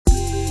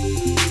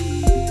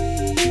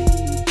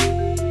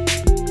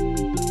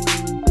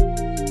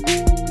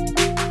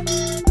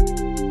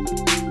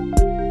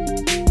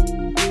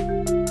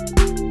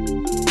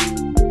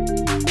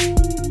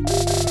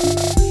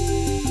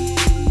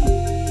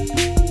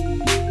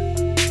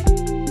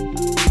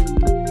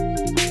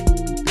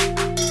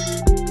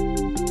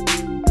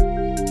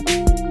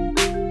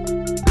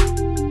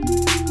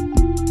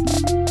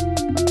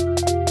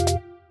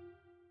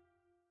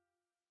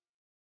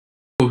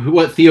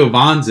what Theo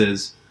Von's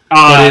is.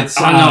 But it's,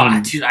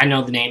 dude, I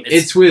know the name.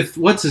 It's with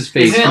what's his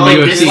face Isn't it from like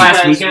UFC. this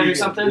last weekend or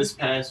something? This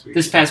past weekend.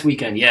 This past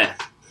weekend, yeah.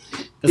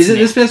 Is it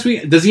this past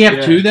week? Does he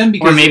have two then?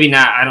 Or maybe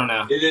not. I don't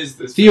know. It is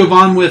this. Theo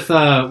Von with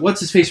what's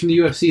his face from the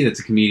UFC?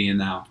 That's a comedian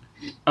now.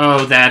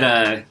 Oh,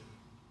 that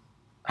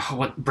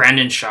what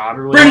Brandon Schaub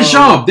or whatever. Brandon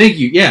Schaub. Thank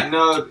you.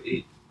 Yeah.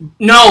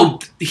 No,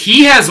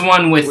 he has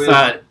one with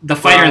the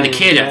fighter and the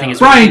kid. I think it's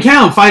Brian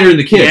Callen, fighter and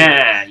the kid.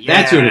 Yeah.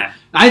 That's who it is.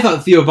 I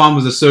thought Theo Von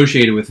was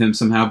associated with him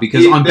somehow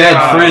because on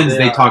Bad Friends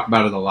they talk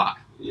about it a lot.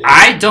 Yeah.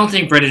 I don't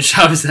think Brendan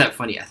Schaub is that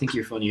funny. I think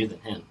you're funnier than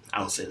him.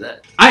 I will say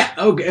that.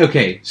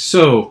 Okay.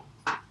 So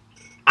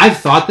I've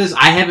thought this.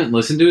 I haven't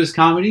listened to his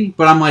comedy,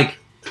 but I'm like,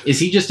 is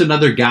he just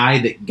another guy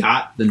that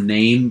got the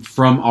name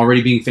from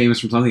already being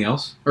famous from something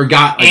else, or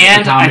got like,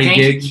 a comedy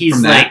gig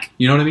from that?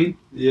 You know what I mean?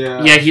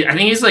 Yeah. Yeah. I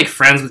think he's like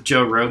friends with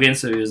Joe Rogan,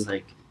 so he was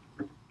like,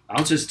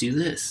 "I'll just do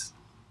this."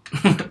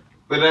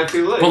 But I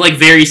feel like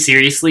very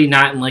seriously,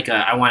 not in like a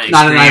I want to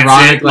not an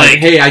ironic like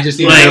hey, I just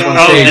need to get up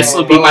on stage. This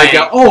will be like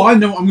I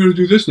know I'm going to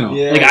do this now.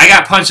 Yeah. Like I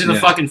got punched in the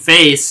fucking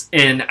face,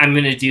 and I'm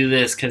going to do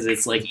this because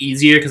it's like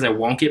easier because I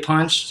won't get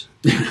punched.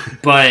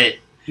 But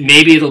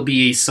maybe it'll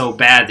be so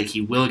bad that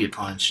he will get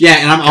punched. Yeah,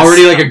 and I'm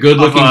already like a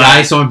good-looking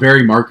guy, so I'm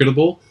very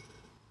marketable.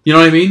 You know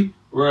what I mean?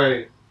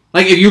 Right.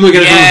 Like if you look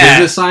at it from the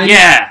business side,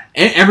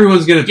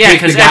 everyone's gonna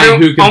pick the guy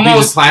who can beat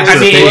his class in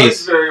the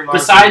face.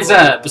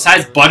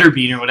 Besides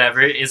Butterbean or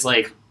whatever, is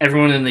like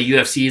everyone in the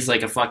UFC is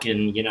like a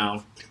fucking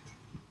a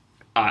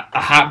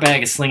hot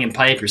bag of slinging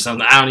pipe or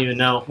something. I don't even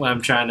know what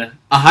I'm trying to.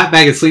 A hot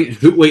bag of slinging.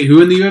 Who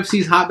in the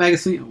UFC is hot bag of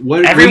slinging?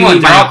 What do you mean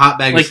by a hot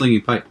bag of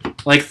slinging pipe?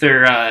 Like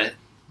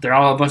they're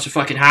all a bunch of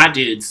fucking hot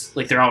dudes.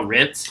 Like they're all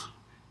ripped.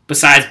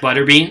 Besides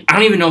Butterbean, I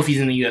don't even know if he's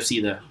in the UFC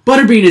though.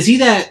 Butterbean, is he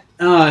that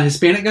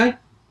Hispanic guy?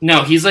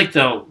 No, he's like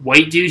the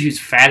white dude who's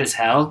fat as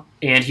hell,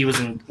 and he was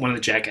in one of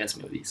the Jackass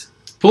movies.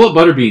 Pull up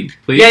Butterbean,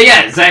 please.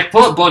 Yeah, Zach,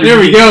 pull up Butterbean. There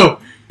we go.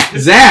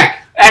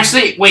 Zach!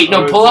 Actually, wait,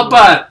 no, pull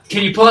up,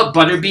 can you pull up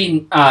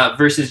Butterbean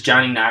versus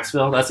Johnny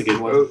Knoxville? That's a good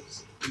one.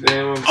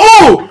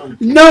 Oh!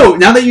 No,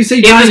 now that you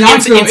say Johnny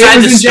Knoxville, it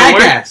was in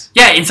Jackass.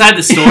 Yeah, inside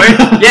the store.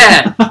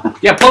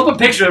 Yeah, pull up a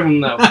picture of him,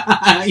 though.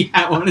 Yeah,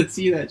 I want to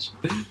see that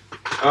shit.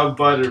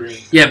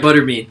 Butterbean. Yeah,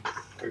 Butterbean.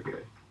 Okay.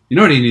 You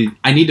know what I need?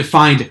 I need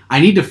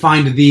to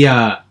find the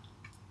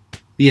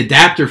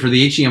adapter for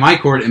the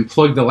HDMI cord and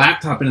plug the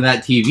laptop into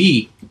that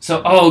TV.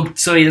 So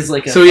he has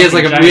like a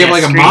we have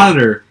like a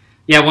monitor.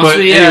 Yeah,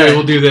 anyway,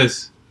 we'll do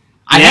this.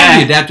 I have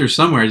the adapter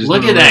somewhere. I just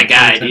look at that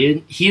guy,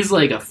 dude. He's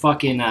like a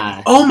fucking.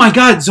 Oh my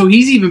god! So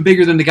he's even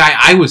bigger than the guy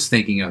I was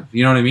thinking of.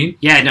 You know what I mean?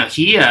 Yeah, no,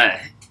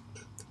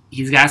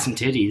 he's got some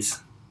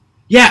titties.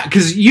 Yeah,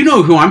 because you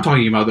know who I'm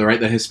talking about, though, right?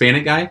 The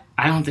Hispanic guy.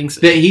 I don't think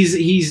so.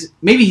 That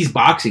maybe he's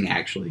boxing.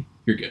 Actually,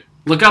 you're good.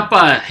 Look up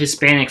a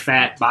Hispanic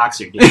fat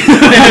boxer, dude.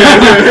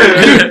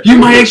 You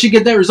might actually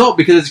get that result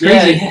because it's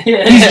crazy.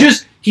 Yeah.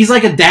 He's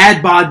like a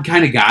dad bod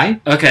kind of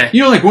guy. Okay.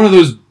 You know, like one of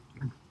those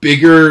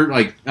bigger,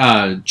 like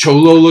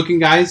cholo looking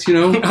guys. You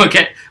know.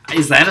 Okay.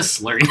 Is that a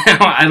slur now?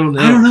 I don't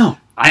know. I don't know.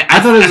 I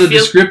thought it was a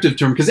descriptive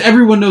term because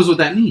everyone knows what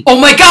that means. Oh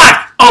my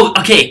god! Oh,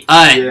 okay.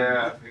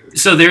 Yeah.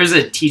 So there's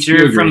a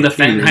teacher from the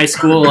Fenton High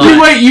School.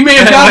 Wait, you may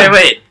have got it.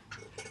 Wait.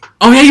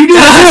 Oh yeah, you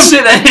did.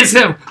 Shit, that is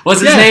him.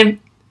 What's his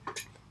name?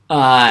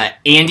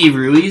 Andy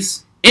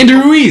Ruiz. Andy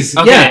Ruiz.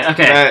 Okay.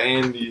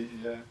 Andy.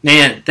 Yeah.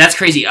 Man, that's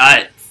crazy.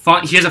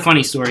 Here's a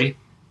funny story.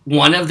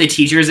 One of the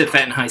teachers at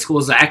Fenton High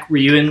School, Zach, were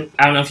you in?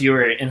 I don't know if you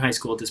were in high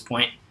school at this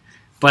point,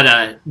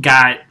 but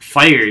got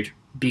fired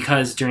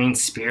because during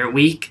Spirit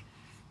Week,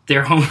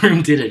 their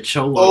homeroom did a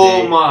cholo day.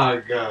 Oh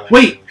my god.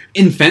 Wait,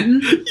 in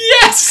Fenton?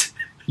 Yes.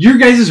 Your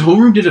guys'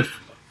 homeroom did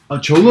a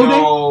cholo day?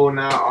 No,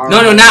 not ours.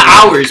 No, not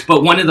ours,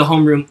 but one of the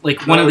homeroom,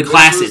 like one of the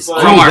classes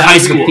from our high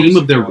school. The theme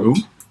of their room?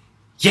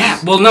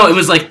 Yeah, well, no, it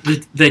was like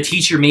the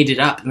teacher made it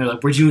up, and they're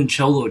like, we're doing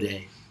cholo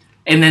day.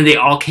 And then they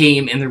all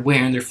came, and they're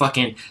wearing their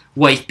fucking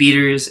white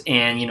beaters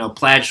and,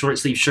 plaid short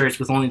sleeve shirts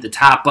with only the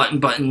top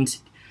buttoned,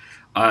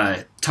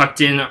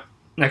 tucked in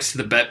next to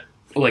the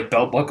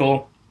belt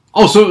buckle.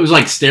 Oh, so it was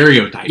like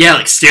stereotype. Yeah,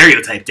 like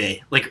stereotype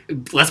day. Like,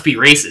 let's be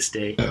racist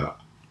day.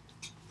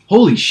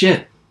 Holy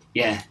shit.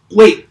 Yeah.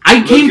 Wait,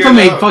 I came from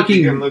a fucking...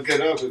 You can look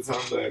it up. It's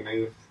on that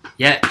name.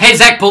 Yeah. Hey,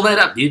 Zach, pull that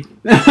up, dude.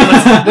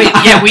 Wait,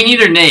 yeah, we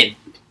need her name.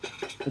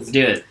 Let's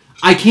do it.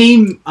 I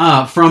came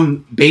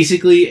from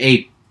basically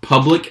a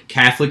public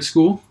Catholic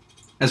school,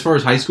 as far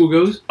as high school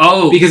goes.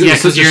 Oh, because it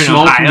was such a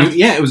small community.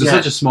 Yeah, it was Yeah.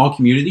 such a small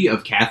community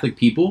of Catholic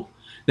people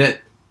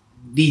that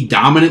the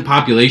dominant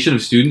population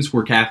of students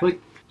were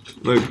Catholic.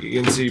 Look,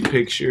 you can see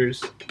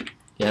pictures.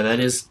 Yeah, that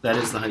is the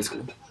high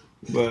school.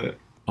 But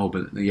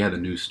the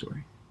news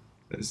story.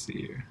 let's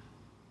see here.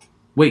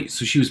 Wait,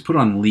 so she was put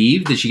on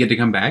leave? Did she get to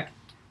come back?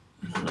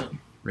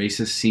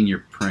 Racist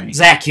senior prank.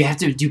 Zach, you have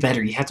to do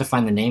better. You have to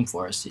find the name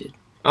for us, dude.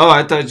 Oh,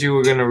 I thought you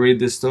were gonna read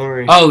the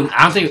story. Oh,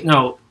 I don't think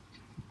no.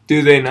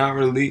 Do they not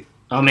release?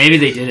 Oh, maybe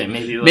they didn't.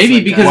 Maybe it was Maybe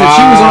like, because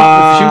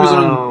Wow. if she was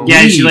on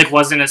yeah, leave she like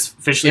wasn't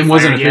officially and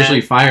wasn't fired officially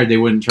yet. fired, they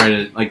wouldn't try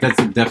to like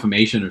that's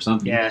defamation or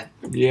something. Yeah,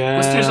 Yeah.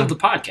 listeners of the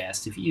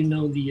podcast, if you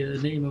know the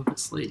name of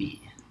this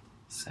lady,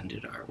 send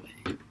it our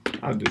way.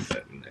 I'll do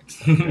that next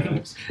time,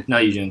 guys. No,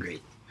 you're doing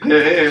great.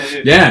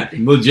 Yeah,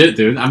 legit,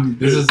 dude.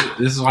 This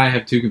is why I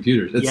have two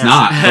computers. It's Yes.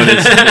 not, but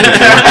it's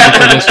working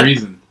for this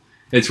reason.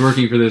 It's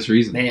working for this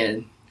reason.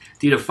 Man,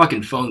 dude, a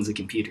fucking phone's a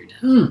computer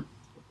now.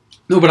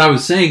 No, but I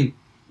was saying,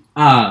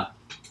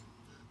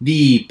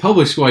 the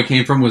public school I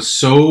came from was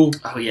so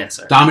Oh yeah,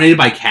 sorry. dominated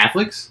by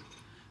Catholics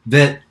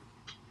that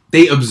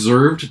they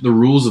observed the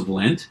rules of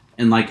Lent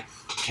and like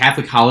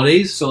Catholic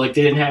holidays. So like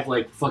they didn't have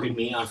like fucking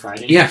meat on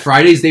Friday. Yeah,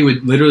 Fridays they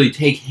would literally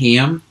take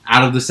ham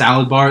out of the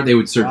salad bar. They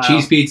would serve Wow.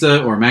 cheese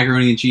pizza or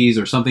macaroni and cheese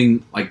or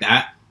something like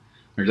that,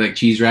 or like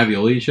cheese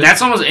ravioli and shit.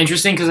 That's almost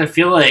interesting because I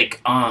feel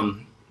like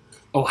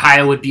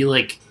Ohio would be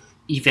like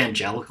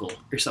evangelical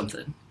or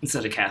something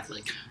instead of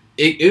Catholic.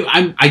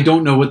 I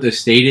don't know what the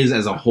state is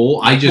as a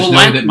whole. I just Well, know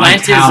Lent- that my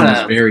Lent is, town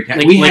is very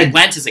Catholic. Like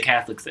Lent is a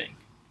Catholic thing.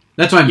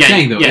 That's what I'm Yeah,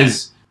 saying though. yeah.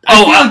 Is Oh,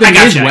 I feel like the I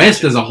gotcha, I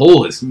Midwest gotcha. as a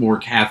whole is more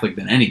Catholic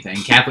than anything.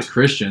 Catholic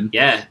Christian.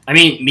 Yeah, I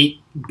mean,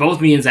 both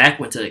me and Zach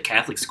went to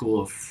Catholic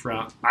school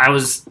I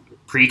was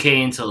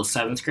pre-K until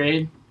 7th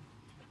grade,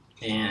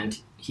 and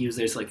he was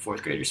there to like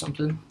 4th grade or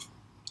something.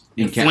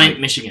 In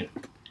Flint, Michigan.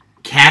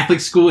 Catholic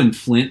school in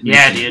Flint.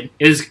 Yeah, Michigan. dude.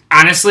 It was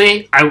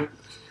honestly,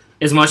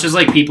 as much as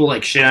like people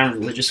like shit on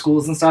religious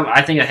schools and stuff,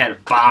 I think I had a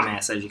bomb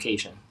ass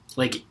education.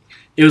 Like,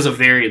 it was a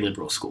very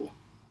liberal school.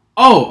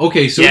 Oh,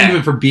 okay. So Yeah.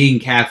 even for being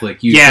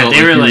Catholic, you Yeah, felt they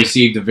like were, you like-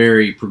 received a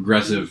very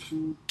progressive.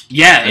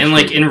 Yeah, That's and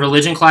like cool. in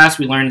religion class,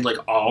 we learned like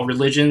all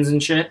religions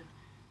and shit.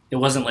 It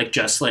wasn't like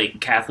just like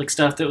Catholic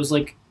stuff that was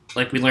like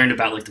we learned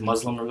about like the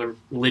Muslim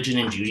religion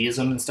and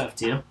Judaism and stuff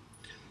too.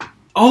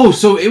 Oh,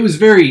 so it was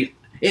very.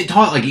 It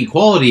taught like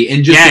equality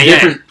and just Yeah, a yeah.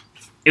 different.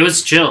 It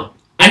was chill.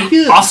 I And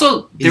feel-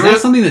 also Is there that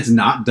was something that's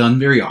not done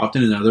very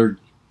often in other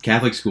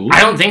Catholic schools?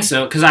 I don't think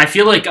so because I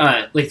feel like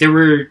there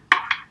were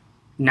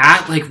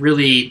not like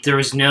really there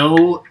was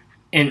no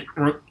and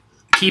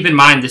keep in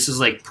mind this is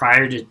like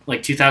prior to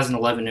like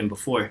 2011 and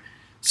before,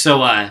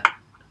 so at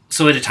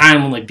a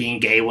time when like being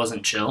gay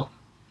wasn't chill.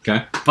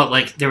 Okay. But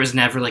like there was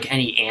never like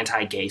any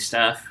anti-gay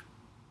stuff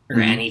or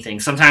Mhm. anything.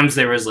 Sometimes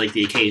there was like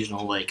the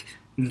occasional like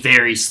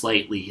very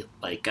slightly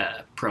like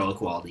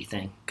pro-equality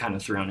thing kind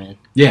of thrown in.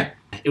 Yeah.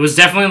 It was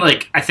definitely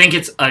like I think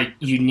it's a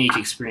unique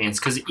experience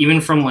because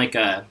even from like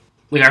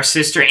our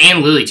sister and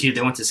Lily too,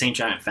 they went to St.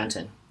 John at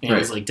Fenton, and it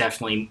was like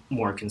definitely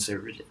more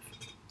conservative.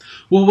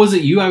 Well, was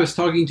it you I was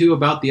talking to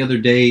about the other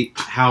day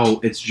how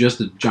it's just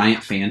a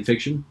giant fan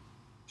fiction?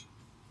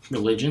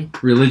 Religion.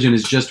 Religion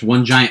is just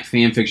one giant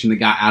fan fiction that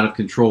got out of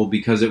control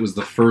because it was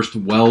the first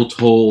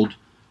well-told,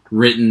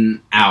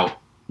 written out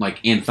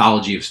like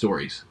anthology of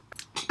stories.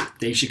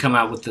 They should come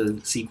out with the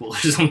sequel or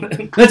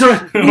something. That's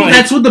what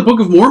that's what the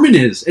Book of Mormon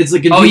is. It's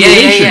like a Oh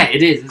continuation. yeah,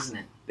 it is, isn't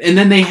it? And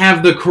then they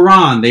have the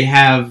Quran. They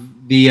have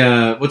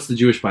the what's the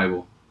Jewish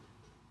Bible?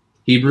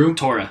 Hebrew?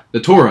 Torah. The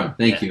Torah.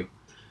 Thank Yeah. you.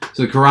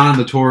 So the Quran,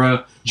 the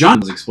Torah. John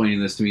was explaining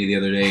this to me the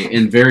other day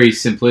in very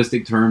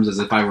simplistic terms, as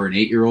if I were an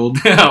 8-year-old.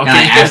 Okay. And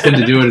I asked him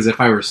to do it as if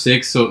I were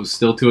 6, so it was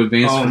still too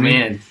advanced Oh for me.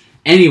 man.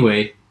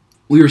 Anyway,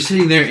 we were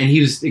sitting there, and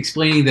he was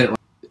explaining that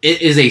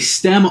it is a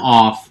stem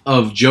off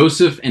of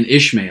Joseph and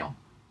Ishmael.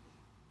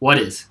 What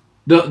is?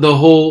 The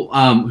whole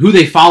who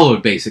they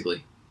followed,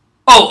 basically.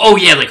 Oh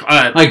yeah,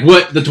 Like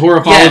what the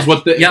Torah follows, Yeah,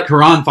 what the yep.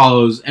 Quran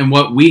follows, and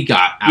what we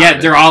got out yeah, of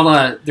it. they're all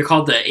they're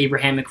called the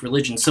Abrahamic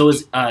religion. So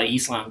is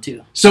Islam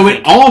too. So I it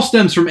think. all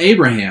stems from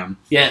Abraham,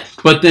 Yeah.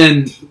 but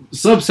then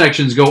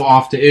subsections go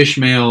off to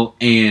Ishmael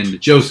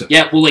and Joseph.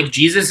 Yeah, well, like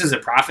Jesus is a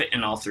prophet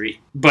in all three,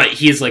 but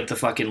he's like the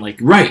fucking like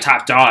Right.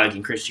 top dog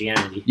in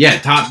Christianity.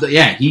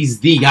 Yeah, he's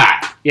the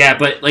guy. Yeah,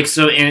 but like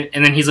so,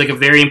 and then he's like a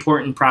very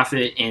important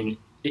prophet in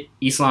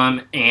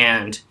Islam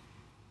and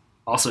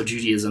also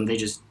Judaism. They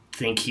just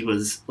think he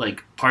was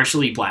like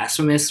partially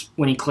blasphemous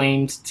when he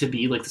claimed to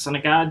be like the son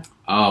of God.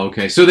 Oh,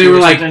 okay. So they were or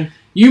like, something.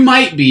 you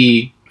might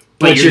be,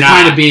 but you're not.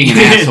 kind of being an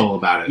asshole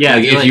about it. Yeah,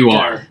 like, you're if you like,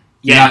 are.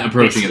 You're yeah, not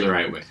approaching it basically. the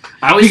right way.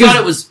 I always Because-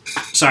 thought it was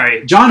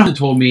sorry. John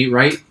told me,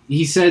 right?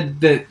 He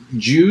said that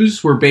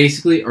Jews were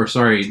basically, or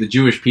sorry, the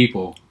Jewish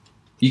people.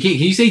 Can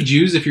you say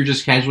Jews if you're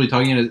just casually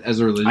talking as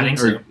a religion? I think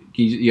or so.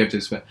 you have to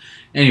expect.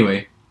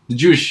 Anyway, the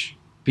Jewish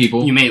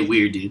people. You made it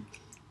weird, dude.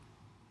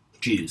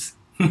 Jews.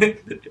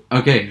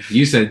 Okay,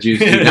 you said Jews.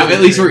 Too. Now,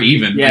 at least we're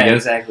even. I guess.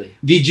 exactly.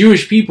 The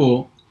Jewish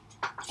people,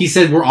 he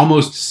said, were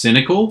almost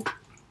cynical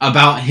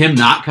about him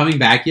not coming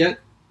back yet.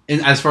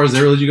 And as far as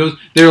their religion goes,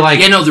 they're like,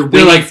 Yeah, no, they're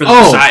they're waiting like, for the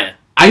 "Oh, Messiah.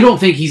 I don't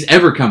think he's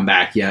ever come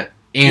back yet,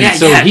 and Yeah,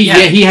 so yeah, he yeah.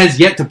 he has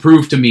yet to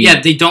prove to me. Yeah,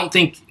 they don't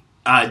think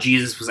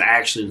Jesus was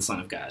actually the Son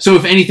of God. So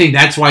if anything,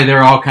 that's why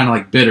they're all kind of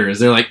like bitter, is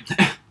they're like,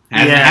 hasn't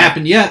Yeah.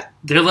 happened yet.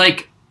 They're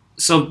like,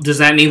 so does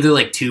that mean they're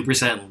like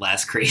 2%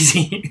 less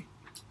crazy?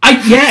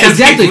 Yeah, 'Cause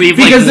exactly. they believe,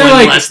 Because like, they're one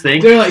like, less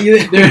thing. they're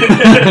like,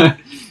 they're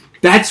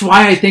that's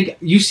why I think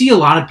you see a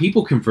lot of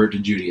people convert to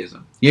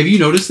Judaism. Have you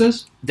noticed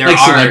this? There like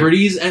are.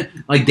 celebrities and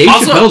like Dave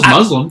Also, Chappelle's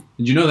Muslim.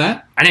 Did you know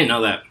that? I didn't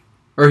know that.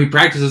 or he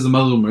practices the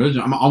Muslim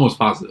religion. I'm almost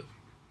positive.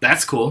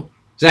 That's cool.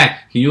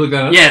 Zach, can you look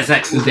that up? Yeah,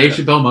 Zach. Is Dave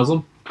Chappelle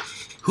Muslim?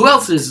 Who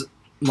else is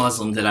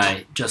Muslim that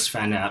I just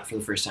found out for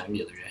the first time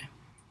the other day?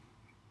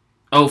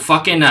 Oh,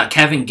 fucking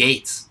Kevin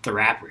Gates, the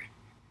rapper.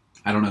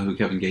 I don't know who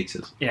Kevin Gates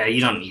is. Yeah,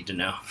 you don't need to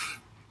know.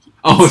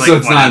 Oh, It's so like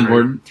it's not whatever.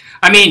 important?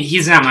 I mean,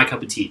 he's not my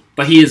cup of tea,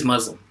 but he is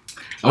Muslim.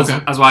 Okay.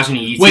 I was watching a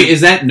YouTube. Wait,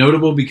 is that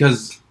notable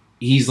because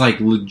he's like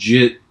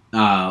legit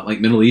like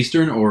Middle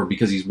Eastern, or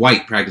because he's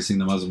white practicing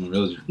the Muslim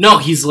religion? No,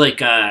 he's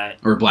like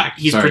Or black?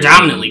 he's Sorry,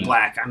 predominantly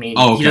black. I mean,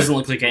 Oh, okay. he doesn't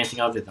look like anything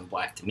other than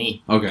black to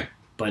me. Okay.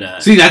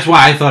 But See, that's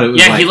why I thought it was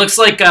yeah, like... he looks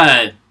like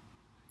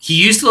he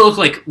used to look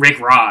like Rick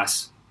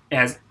Ross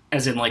as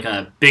in like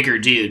a bigger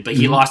dude, but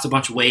he Mhm. lost a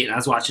bunch of weight, and I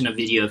was watching a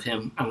video of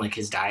him on like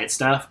his diet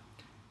stuff.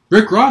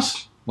 Rick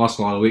Ross lost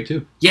a lot of weight,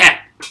 too. Yeah.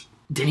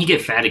 Didn't he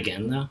get fat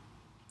again, though?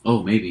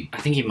 Oh, maybe.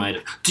 I think he might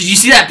have. Did you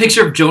see that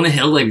picture of Jonah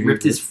Hill, like,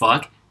 ripped as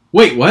fuck?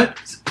 Wait, what?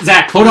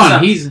 Zach, Hold what's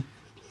on, up?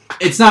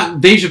 It's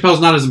not... Dave Chappelle's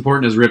not as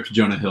important as ripped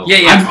Jonah Hill.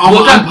 Yeah.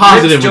 I'm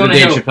positive with the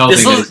Dave Chappelle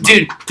this thing. was,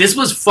 dude, this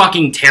was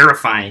fucking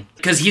terrifying.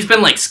 Because he's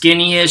been, like,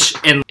 skinny-ish,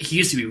 and he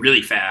used to be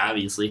really fat,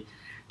 obviously.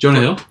 Jonah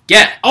Hill?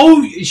 Yeah.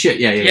 Oh, shit,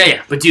 yeah.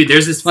 Yeah. But, dude,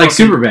 there's this Like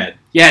fucking... Superbad.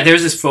 Yeah,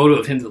 there's this photo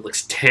of him that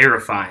looks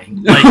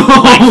terrifying. Like,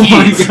 Oh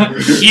my he's God.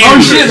 huge,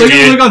 Oh, shit,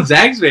 dude. look on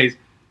Zach's face.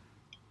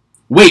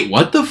 Wait,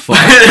 what the fuck?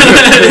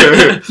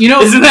 You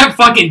know... Isn't that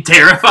fucking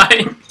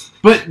terrifying?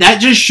 But that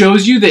just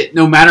shows you that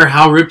no matter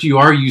how ripped you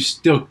are, you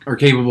still are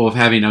capable of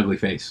having an ugly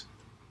face.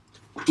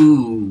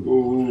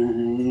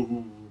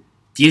 Ooh.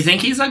 Do you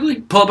think he's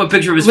ugly? Pull up a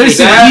picture of his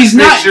Listen, face. he's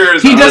not. picture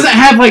is He doesn't ugly.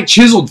 have like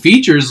chiseled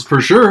features for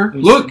sure. Let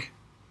me Look,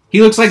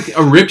 he looks like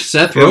a ripped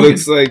Seth It Rogen.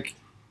 looks like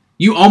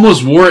You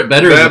almost wore it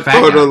better as a that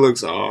fat photo guy.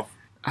 looks off.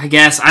 I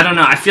guess. I don't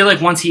know. I feel like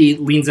once he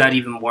leans out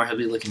even more, he'll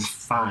be looking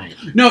fine.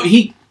 No,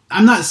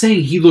 I'm not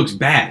saying he looks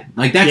bad.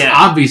 Like that's Yeah.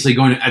 obviously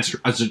going to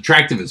as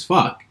attractive as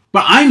fuck.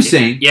 But I'm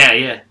saying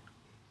Yeah.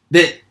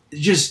 that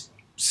just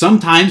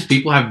sometimes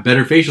people have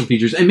better facial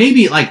features, and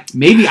maybe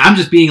I'm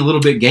just being a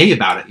little bit gay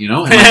about it, you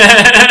know, and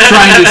like,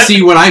 trying to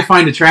see what I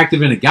find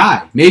attractive in a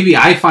guy. Maybe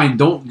I find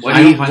What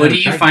do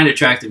you find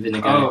attractive in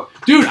a guy? Oh,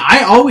 Dude,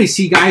 I always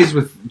see guys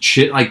with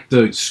like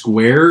the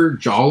square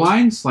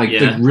jawlines, like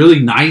Yeah. the really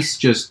nice,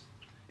 just.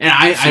 And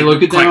I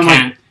look at them, I'm like,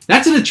 Ken,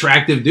 that's an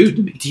attractive dude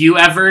to me. do you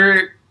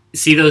ever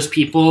see those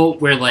people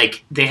where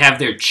like they have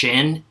their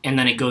chin and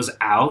then it goes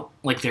out,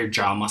 like their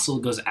jaw muscle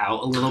goes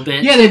out a little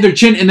bit? Yeah, they have their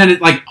chin, and then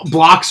it like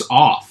blocks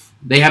off.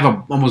 They have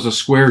almost a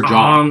square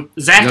jaw.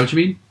 Is Zach, that what you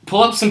mean?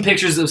 pull up some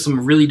pictures of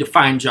some really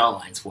defined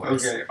jawlines for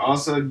us. okay.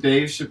 Also,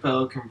 Dave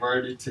Chappelle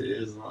converted to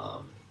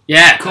Islam.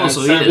 Yeah, cool.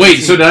 So he That's- is. Wait,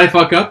 so did I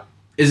fuck up?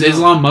 Is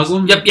Islam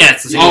Muslim? Yep. Yeah.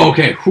 It's the same. Oh,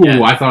 okay. Whew,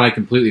 Yeah. I thought I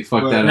completely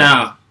fucked that up.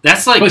 No,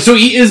 that's like. But so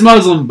he is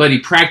Muslim, but he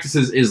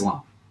practices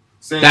Islam.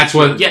 Same That's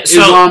what Yeah,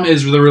 so- Islam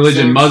is. The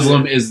religion. Same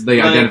Muslim shit. is the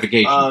Like,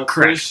 identification. Correct.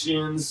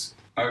 Christians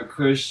are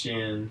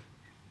Christian.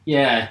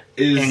 yeah.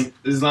 And-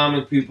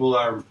 Islamic people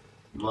are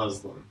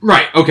Muslim.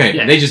 Right. Okay.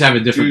 Yeah. They just have a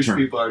different Jewish term.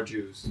 people are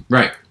Jews.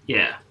 Right.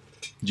 Yeah.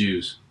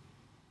 Jews.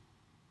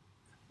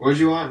 What do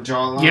you want,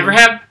 jawline? You ever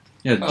have?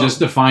 Yeah. Oh. Just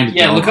defined.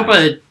 Yeah. Look up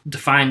jawline. a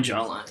defined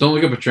jawline. Don't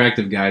look up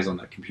attractive guys on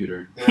that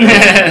computer.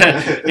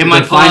 It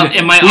might pull Define up.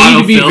 It might We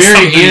need to be autofill very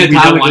something we don't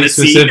anatomically want to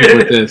see. specific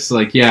with this.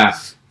 Like, yeah.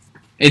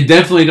 And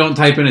definitely don't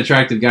type in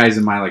attractive guys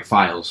in my like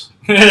files.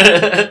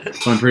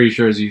 So I'm pretty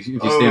sure if you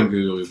stay on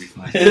Google, you'll be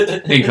fine.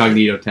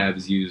 Incognito tab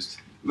is used.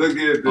 Look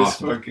at this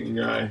Awesome. fucking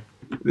guy.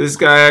 This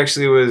guy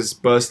actually was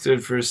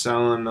busted for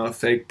selling a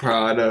fake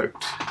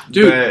product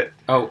Dude. that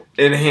Oh.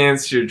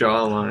 enhanced your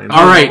jawline.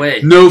 All right. way.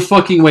 No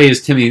fucking way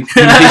is Timothy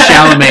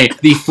Chalamet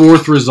the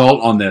fourth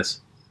result on this.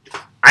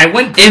 I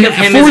wouldn't And think of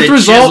him fourth as a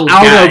result chiseled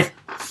out guy. of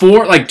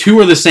four, like two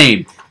are the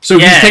same. So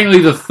he's Yeah.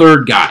 technically the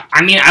third guy.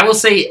 I mean, I will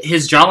say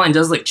his jawline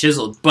does look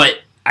chiseled, but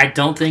I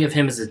don't think of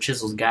him as a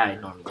chiseled guy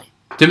normally.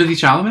 Timothy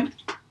Chalamet?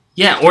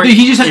 Yeah, or Dude,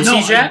 he just is no,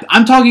 he jacked?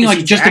 I'm talking Is like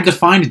he just jacked? a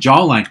defined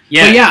jawline.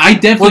 Yeah. But yeah, I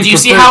definitely Well, do you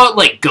see prefer- how it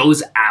like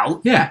goes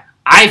out? Yeah.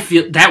 I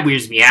feel that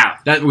weirds me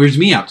out. That weirds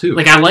me out too.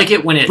 Like I like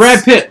it when it's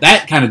Brad Pitt,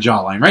 that kind of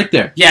jawline right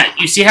there. Yeah,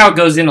 you see how it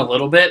goes in a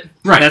little bit.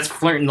 Right. That's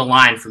flirting the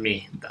line for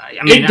me.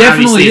 I mean, It definitely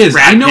obviously it's is.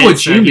 Brad I know Pitt, what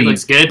so you he mean.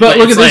 looks good, But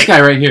look at it's this like-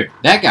 guy right here.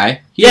 That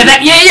guy. He Yeah, has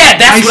that's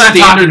nice what I'm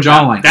talking standard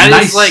about. jawline. That is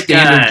nice like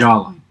standard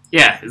jawline.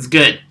 Yeah, it's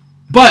good.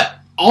 But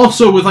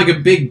also with like a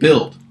big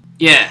build.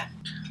 Yeah,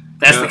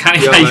 that's Yeah, the kind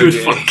of yeah, guy you would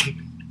yeah. fuck.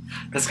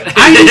 That's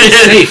I didn't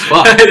say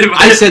fuck.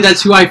 I said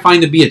that's who I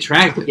find to be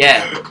attractive.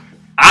 yeah.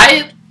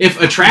 If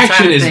I'm attraction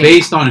trying to is think.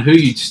 based on who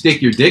you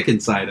stick your dick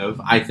inside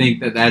of, I think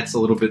that that's a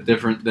little bit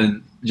different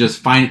than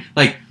just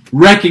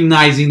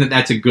recognizing that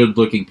that's a good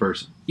looking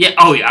person. Yeah.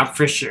 Oh yeah,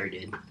 for sure,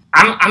 dude.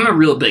 I'm a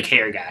real big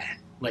hair guy.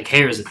 Like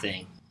hair is a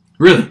thing.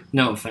 Really?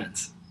 No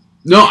offense.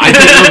 No,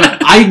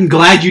 I'm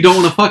glad you don't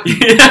want to fuck me.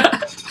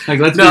 Like,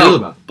 let's be No. real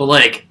about it. But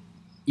like,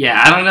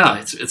 yeah, I don't know.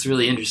 It's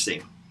really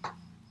interesting.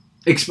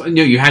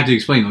 No, you have to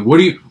explain. Like,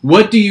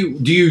 what do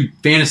you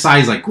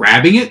fantasize like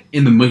grabbing it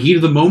in the heat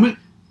of the moment?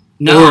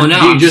 No, Or no.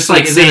 do you I'm just,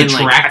 like, is it saying,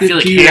 attractive I feel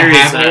like to you to hair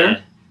have is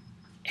hair?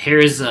 hair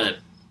is a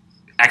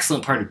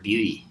excellent part of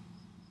beauty.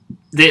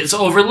 It's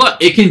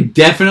overlooked. It can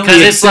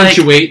definitely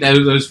accentuate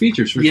those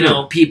features for you sure.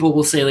 know, people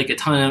will say like a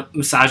ton of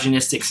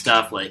misogynistic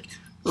stuff, like,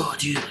 "Oh,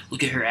 dude,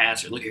 look at her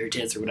ass or look at her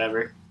tits or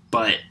whatever."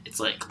 But it's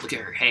like, look at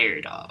her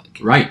hair, dog.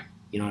 Right.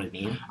 You know what I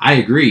mean? I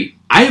agree.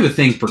 I have a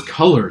thing for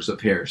colors of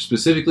hair.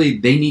 Specifically,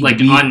 they need like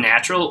to be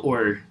unnatural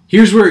or.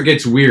 Here's where it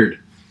gets weird.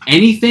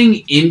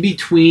 Anything in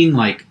between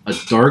like a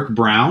dark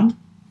brown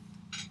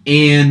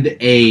and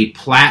a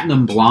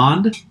platinum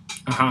blonde,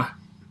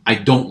 I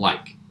don't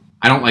like.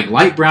 I don't like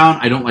light brown.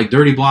 I don't like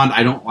dirty blonde.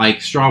 I don't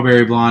like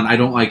strawberry blonde. I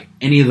don't like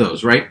any of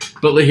those, right?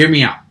 But hear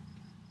me out.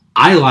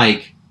 I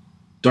like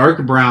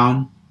dark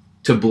brown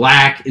to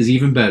black is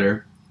even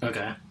better.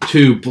 Okay.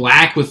 To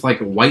black with like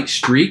a white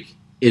streak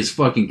is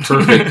fucking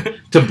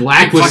perfect. To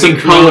black with some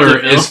color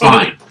is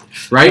fine.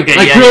 Right? Okay,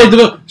 like Cruella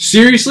DeVille.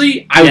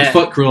 Seriously, I would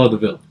fuck Cruella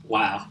DeVille.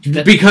 Wow.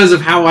 Because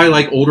of how I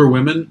like older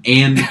women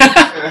and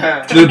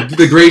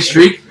the gray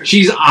streak.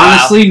 She's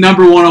honestly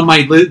number one on my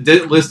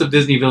list of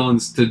Disney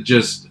villains to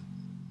just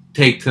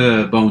take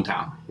to Bone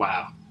Town.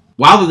 Wow.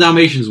 While the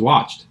Dalmatians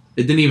watched.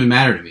 It didn't even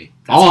matter to me.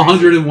 That's all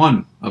crazy.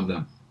 101 of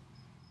them.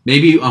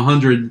 Maybe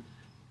 100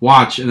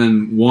 watch and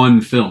then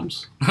 1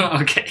 films.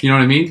 Okay. You know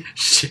what I mean?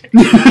 Shit.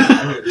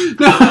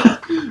 No,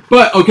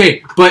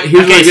 but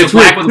here's what gets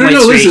black weird. with a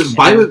white Listen,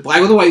 streak.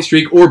 black with a white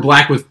streak or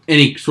black with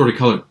any sort of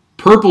color.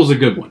 Purple's a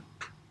good one.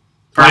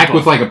 Black Purple.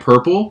 with like a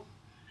purple.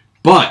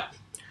 But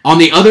on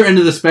the other end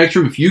of the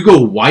spectrum, if you go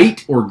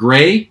white or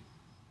gray,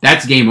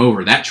 that's game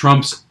over. That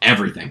trumps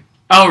everything.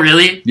 Oh,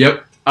 really?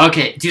 Yep.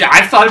 Okay. Dude,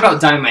 I've thought about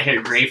dyeing my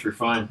hair gray for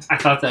fun. I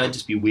thought that would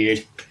just be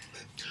weird.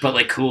 But,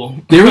 like, cool.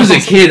 There was a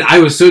kid, I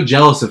was so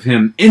jealous of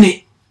him. And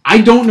I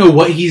don't know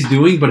what he's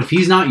doing, but if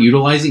he's not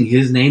utilizing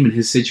his name and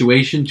his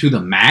situation to the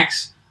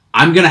max,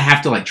 I'm going to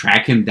have to, like,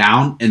 track him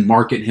down and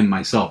market him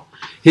myself.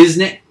 His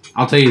name,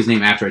 I'll tell you his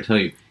name after I tell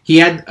you. He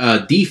had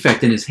a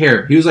defect in his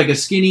hair. He was like a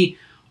skinny,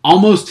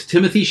 almost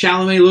Timothée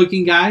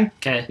Chalamet-looking guy.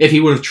 Okay. If he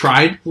would have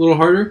tried a little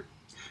harder.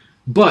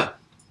 But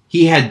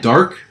he had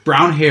dark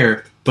brown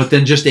hair, but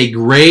then just a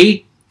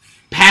gray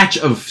patch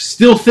of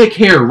still thick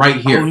hair right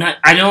here. Oh,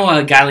 I know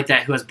a guy like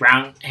that who has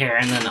brown hair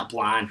and then a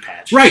blonde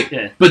patch. Right.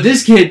 Yeah. But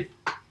this kid,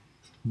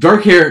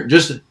 dark hair,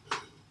 just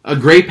a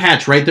gray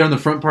patch right there on the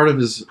front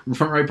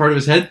right part of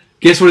his head.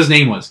 Guess what his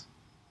name was?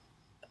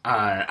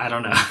 I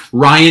don't know.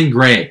 Ryan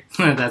Gray.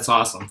 That's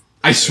awesome.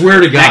 I swear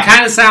to God. That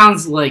kind of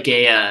sounds like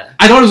a...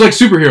 I thought it was like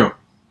superhero.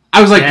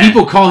 I was like, Yeah.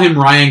 people call him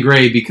Ryan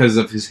Gray because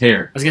of his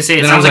hair. I was going to say,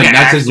 it Then I sounds was like, like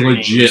that's his actor name or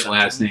legit something.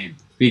 last name.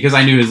 Because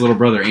I knew his little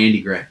brother,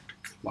 Andy Gray.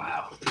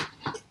 Wow.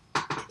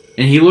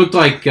 And he looked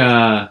like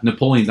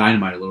Napoleon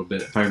Dynamite a little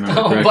bit, if I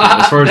remember Oh, correctly. wow.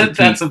 As far as the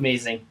That's teeth.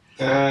 amazing.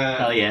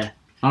 Hell yeah.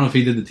 I don't know if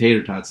he did the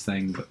tater tots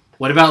thing, but...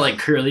 What about, like,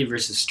 curly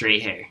versus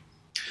straight hair?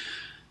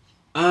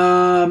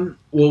 Well,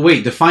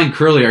 wait, define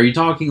curly. Are you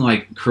talking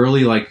like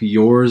curly like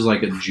yours,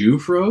 like a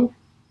Jufro?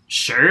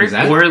 Sure. Is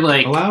that or,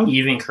 like, allowed?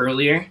 even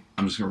curlier.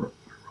 I'm just gonna...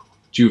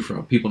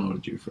 Jufro. People know what a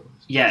Jufro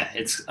is. Yeah,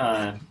 it's,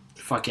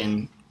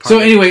 fucking... So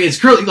anyway, it's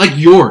curly, like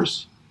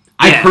yours.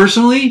 I Yeah.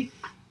 personally,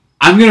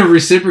 I'm going to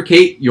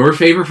reciprocate your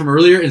favor from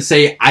earlier and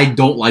say I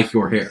don't like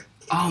your hair.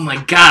 Oh,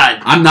 my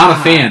God. I'm not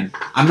a fan.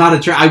 I'm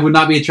not I would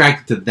not be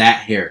attracted to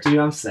that hair. Dude,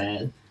 I'm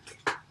sad.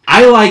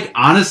 I like,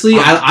 honestly,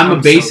 I'm a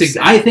so basic,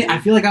 sad. I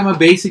feel like I'm a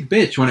basic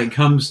bitch when it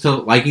comes to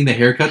liking the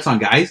haircuts on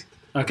guys.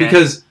 Okay.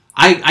 Because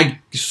I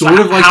sort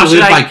So of like how to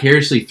live should I-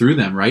 vicariously through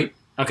them, right?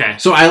 Okay.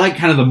 So I like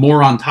kind of the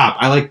more on top.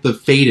 I like the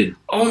faded.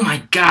 Oh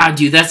my god,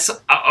 dude, that's...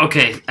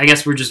 okay, I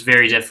guess we're just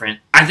very different.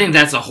 I think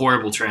that's a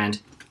horrible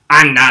trend.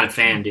 I'm not a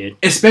fan, dude.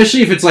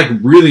 Especially if it's like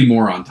really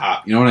more on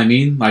top. You know what I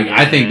mean? Like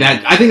I think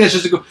Yeah. that's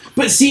just a go.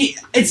 But see,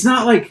 it's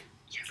not like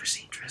You ever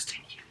seen Tristan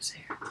Hughes'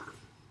 hair?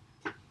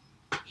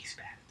 he's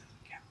bad.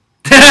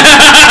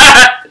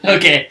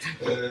 Okay.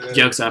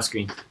 Jokes off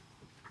screen.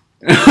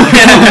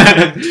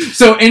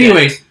 So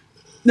anyway,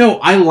 no,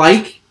 I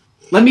like.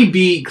 Let me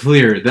be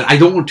clear that I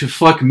don't want to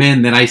fuck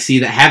men that I see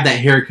that have that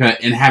haircut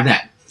and have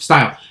that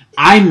style.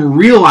 I'm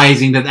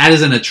realizing that that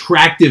is an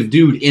attractive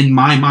dude in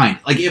my mind.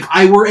 Like if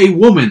I were a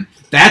woman,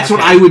 that's what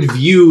Okay. I would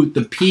view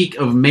the peak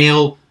of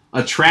male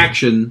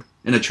attraction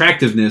and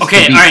attractiveness.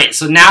 Okay, to be. alright,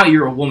 so now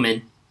you're a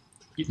woman.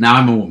 Now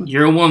I'm a woman.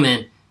 You're a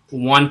woman,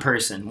 one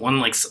person, one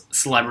like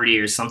celebrity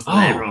or something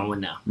that Oh. everyone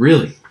would know.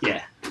 Really?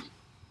 Yeah.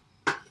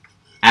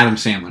 Adam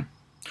Sandler.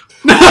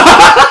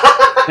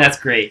 That's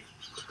great.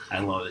 I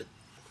love it.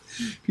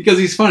 Because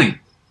he's funny.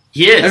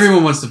 He is.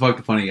 Everyone wants to fuck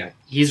the funny guy.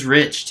 He's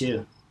rich,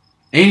 too.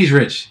 And he's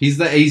rich.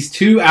 He's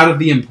 2 out of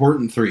the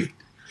important 3.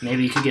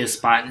 Maybe you could get a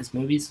spot in his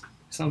movies or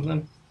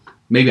something.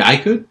 Maybe I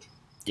could?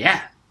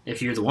 Yeah,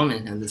 if you're the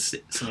woman in this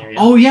scenario.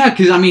 Oh, yeah,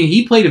 because, I mean,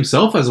 he played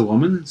himself as a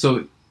woman,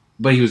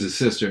 but he was his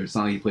sister. It's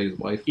not like he played his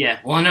wife. Yeah,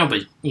 well, I know,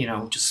 but, you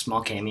know, just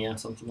small cameo,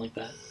 something like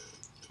that.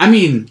 I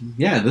mean,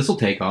 yeah, this will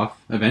take off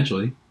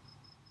eventually.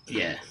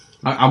 Yeah.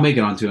 I'll make it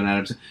onto an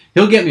Adam Sandler.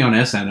 He'll get me on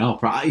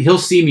SNL. He'll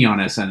see me on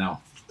SNL.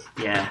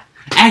 Yeah.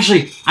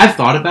 Actually, I've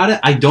thought about it.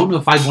 I don't know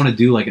if I'd want to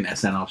do, like, an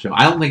SNL show.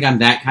 I don't think I'm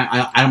that kind...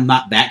 I'm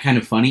not that kind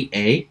of funny,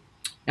 A.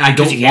 And I 'Cause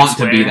don't you can't want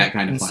to be swear that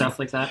kind of and funny. stuff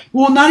like that.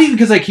 Well, not even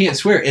because I can't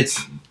swear.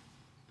 It's...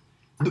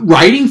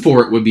 Writing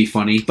for it would be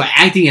funny, but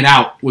acting it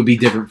out would be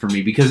different for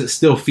me because it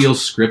still feels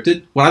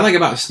scripted. What I like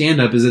about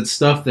stand-up is it's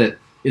stuff that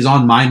is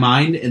on my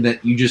mind and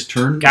that you just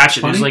turn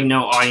Gotcha. funny. There's like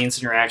no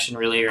audience interaction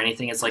really or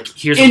anything. It's like,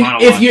 here's a And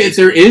monologue. if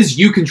there is,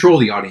 you control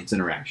the audience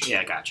interaction.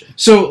 Yeah, gotcha.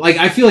 So, like,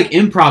 I feel like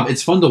improv,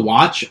 it's fun to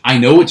watch. I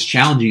know it's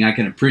challenging. I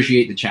can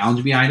appreciate the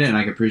challenge behind it, and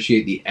I can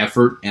appreciate the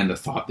effort and the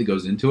thought that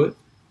goes into it.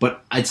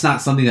 But it's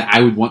not something that I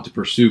would want to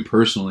pursue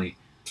personally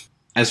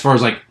as far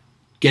as, like,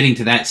 getting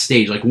to that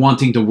stage, like,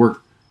 wanting to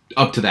work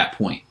up to that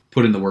point,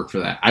 put in the work for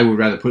that. I would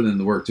rather put in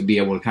the work to be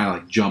able to kind of,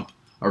 like, jump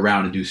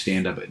around and do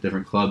stand-up at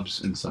different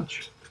clubs and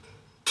such.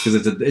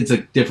 Because it's a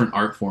different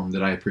art form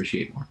that I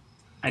appreciate more.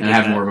 And I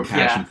have more of a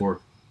passion for.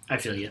 I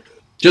feel you.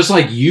 Just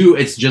like you,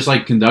 it's just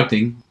like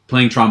conducting,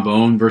 playing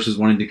trombone versus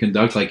wanting to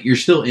conduct. Like, you're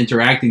still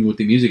interacting with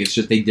the music. It's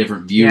just a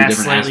different view, Yeah,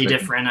 different slightly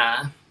aspect. different,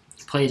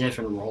 play a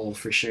different role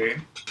for sure.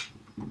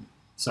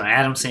 So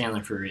Adam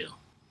Sandler for real.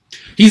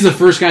 He's the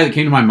first guy that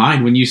came to my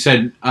mind when you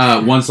said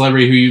one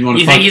celebrity who you'd want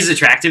to You fuck. think he's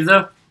attractive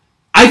though?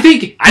 I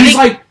think he's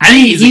I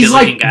think he's a he's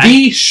good-looking like guy.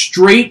 the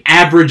straight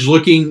average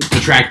looking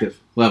attractive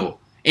level.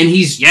 And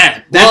he's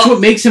Yeah. that's well,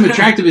 what makes him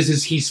attractive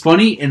is he's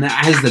funny and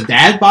has the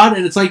dad bod,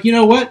 and it's like, you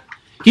know what?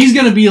 He's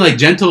gonna be like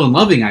gentle and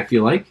loving, I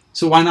feel like.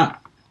 So why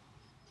not?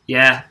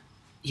 Yeah.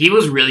 He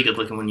was really good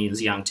looking when he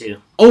was young too.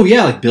 Oh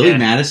yeah, like Billy Yeah.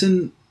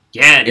 Madison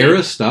Yeah, dude.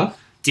 era stuff.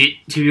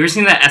 Have you ever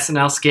seen that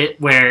SNL skit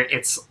where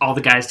it's all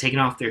the guys taking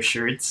off their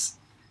shirts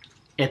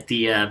at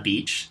the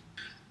beach?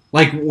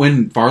 Like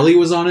when Farley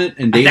was on it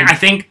and David. I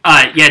think,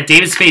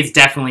 David Spade's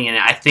definitely in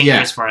it. I think Yeah.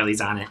 Chris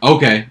Farley's on it.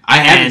 Okay, I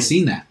haven't And-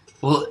 seen that.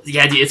 Well,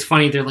 yeah, dude, it's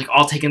funny. They're like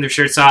all taking their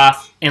shirts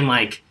off, and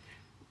like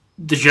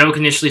the joke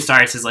initially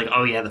starts as like,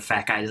 "Oh yeah, the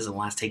fat guy doesn't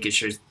want to take his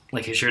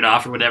shirt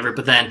off or whatever."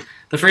 But then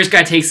the first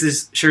guy takes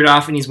his shirt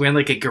off, and he's wearing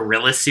like a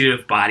gorilla suit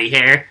of body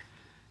hair,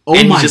 Oh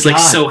and my he's just god!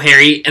 like so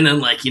hairy. And then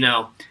like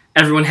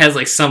everyone has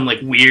like some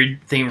like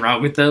weird thing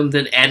wrong with them.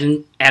 Then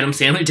Adam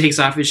Sandler takes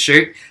off his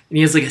shirt, and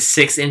he has like a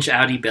 6-inch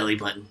Audi belly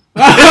button.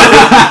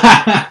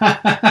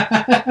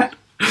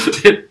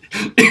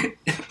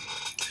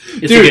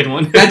 It's Dude, a good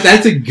one.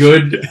 That's a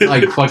good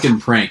like fucking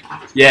prank.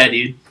 Yeah,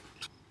 dude.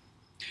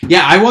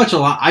 Yeah, I watch a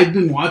lot. I've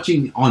been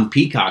watching on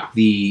Peacock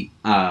the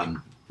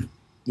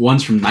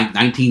ones from like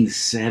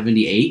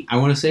 1978. I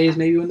want to say is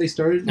maybe when they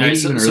started. All right, Maybe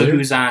so, even so earlier.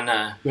 who's on?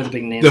 Who are the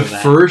big names The of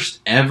that? first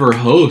ever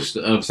host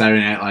of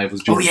Saturday Night Live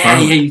was Oh George yeah,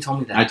 Carlin. yeah, you told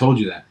me that. I told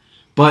you that.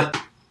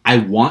 But I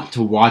want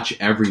to watch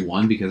every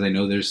one because I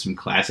know there's some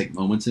classic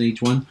moments in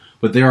each one.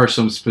 But there are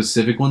some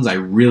specific ones I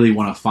really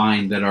want to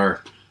find that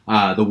are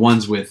the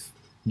ones with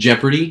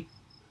Jeopardy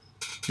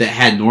that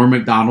had Norm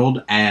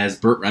Macdonald as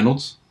Burt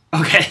Reynolds.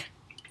 Okay.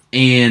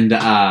 And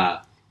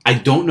I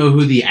don't know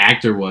who the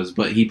actor was,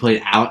 but he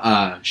played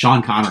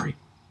Sean Connery.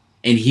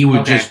 And he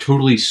would Okay. just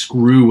totally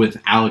screw with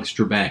Alex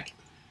Trebek.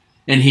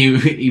 And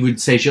he would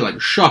say shit like,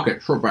 "Shuck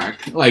it,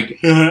 Trebek." Like,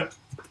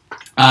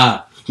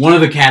 one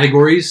of the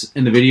categories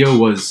in the video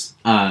was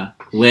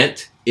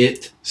Let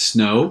It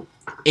Snow.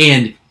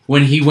 And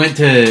when he went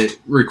to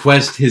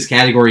request his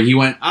category, he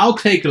went, "I'll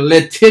take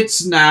Let It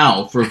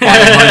Snow for $500."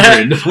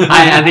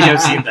 I think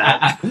I've seen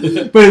that.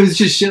 But it was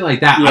just shit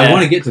like that. I Yeah.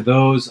 want to get to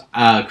those.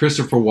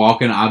 Christopher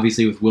Walken,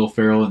 obviously, with Will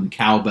Ferrell and the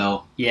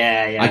cowbell.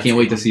 Yeah. I can't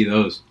wait to see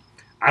those.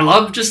 I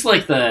love just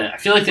like I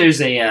feel like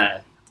there's a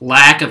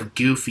lack of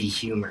goofy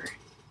humor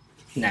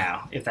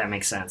now, if that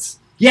makes sense.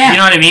 Yeah. You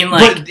know what I mean?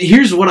 Like, But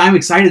here's what I'm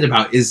excited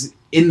about is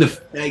in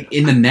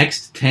the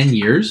next 10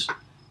 years,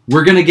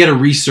 we're going to get a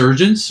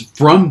resurgence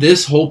from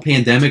this whole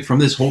pandemic, from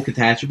this whole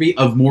catastrophe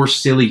of more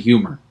silly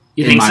humor.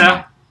 you in think my so?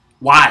 mind.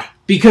 Why?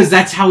 Because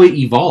that's how it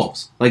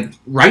evolves. Like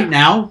right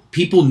now,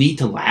 people need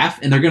to laugh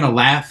and they're going to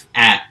laugh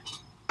at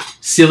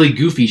silly,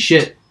 goofy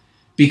shit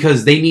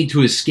because they need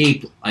to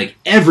escape like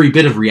every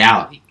bit of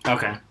reality.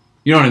 Okay.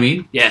 You know what I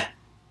mean? Yeah.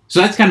 So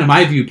that's kind of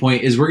my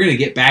viewpoint is we're going to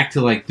get back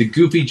to like the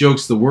goofy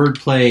jokes, the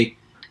wordplay,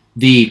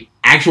 the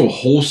actual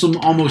wholesome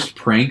almost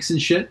pranks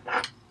and shit.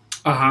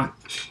 Uh-huh.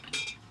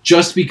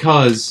 Just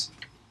because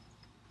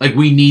like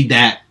we need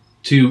that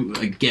to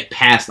like get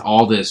past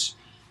all this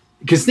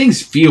because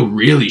things feel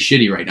really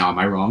shitty right now. Am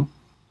I wrong?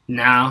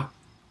 No.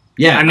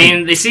 Yeah. I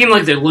mean, they seem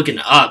like they're looking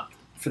up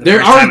for the there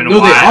first are time in a no,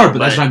 while. they are, but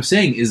that's what I'm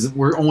saying is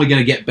we're only going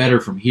to get better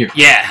from here,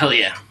 Yeah, hell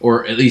yeah.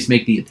 or at least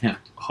make the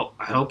attempt.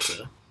 I hope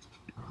so.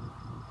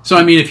 So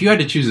I mean, if you had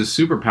to choose a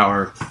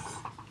superpower,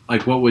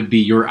 like what would be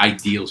your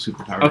ideal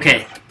superpower?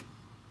 Okay.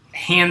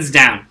 Hands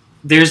down.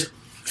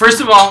 First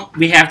of all,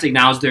 we have to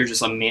acknowledge there's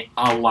just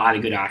a lot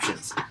of good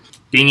options.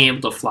 Being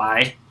able to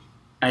fly,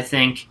 I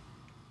think,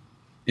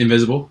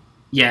 Invisible,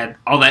 yeah,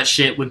 all that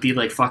shit would be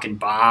like fucking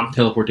bomb.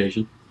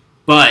 teleportation.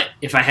 But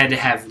if I had to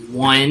have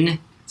one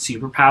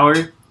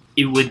superpower,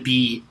 it would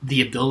be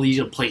the ability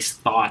to place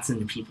thoughts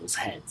into people's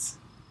heads.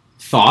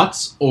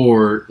 Thoughts,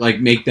 or like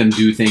make them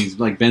do things,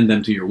 like bend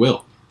them to your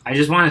will. I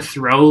just want to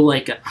throw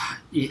like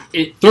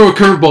Throw a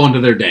curveball into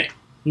their day.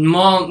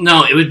 well,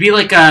 no, it would be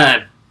like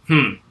a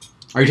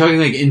Are you talking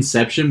like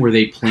Inception, where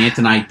they plant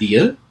an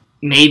idea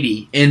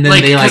maybe, and then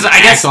Like, they like 'cause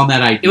I guess act on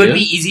that idea? it would be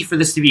easy for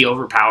this to be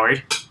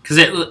overpowered because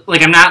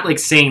I'm not like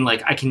saying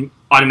like I can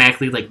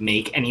automatically like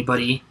make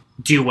anybody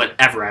do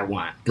whatever I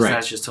want because Right.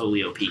 that's just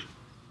totally OP.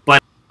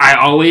 But I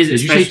always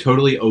Did you say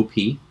totally OP?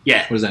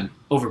 yeah, What does that mean?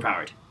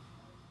 overpowered.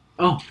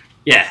 Oh.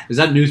 Yeah. Is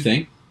that a new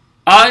thing?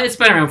 It's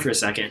been around for a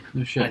second,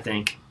 No shit. I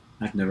think.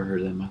 I've never heard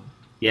of that in my life.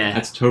 Yeah.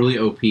 That's totally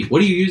OP. What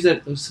do you use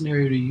that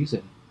scenario to use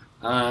it?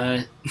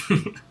 I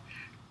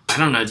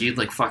don't know, dude.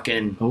 Like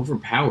fucking.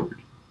 Overpowered.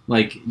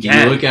 Like,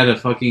 Yeah. you look at a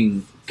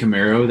fucking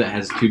Camaro that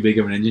has too big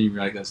of an engine,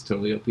 you're like, that's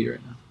totally OP right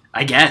now.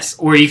 I guess,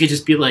 or you could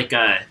just be like,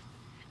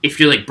 if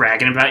you're like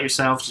bragging about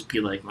yourself, just be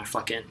like my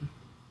fucking.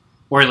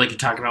 Or like you're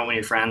talking about one of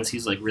your friends,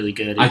 he's like really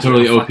good. I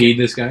totally OP'd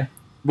this guy.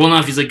 Well, no,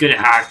 if he's like good at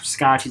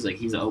hopscotch,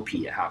 he's OP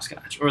at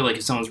hopscotch. Or like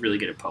if someone's really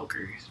good at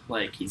poker,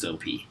 like he's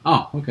OP.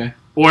 Oh, okay.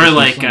 Or That's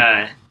like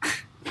awesome.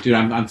 Dude,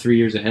 I'm 3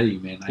 years ahead of you,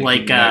 man. I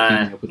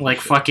can't up with like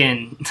this shit.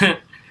 fucking.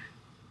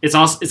 It's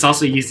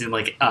also used in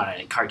like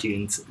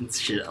cartoons and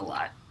shit a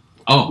lot,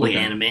 Oh, like okay.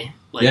 anime.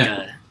 Like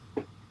Yeah.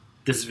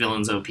 this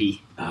villain's OP.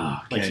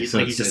 Oh, Like okay. he's So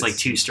like he's just it's- like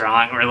too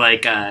strong. Or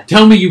like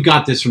Tell me you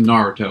got this from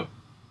Naruto.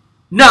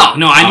 no,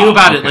 I knew Oh,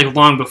 about it okay. like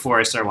long before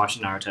I started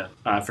watching Naruto.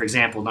 For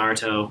example,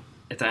 Naruto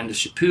at the end of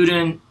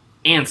Shippuden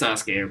and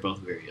Sasuke are both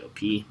very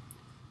OP.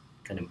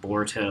 Then in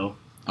Boruto.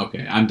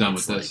 Okay, I'm done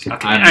with It's this. like-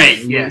 okay, I'm- alright,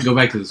 yeah. Go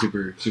back to the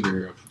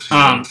superhero.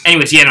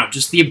 Anyways, yeah, no,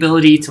 just the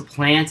ability to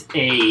plant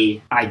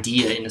a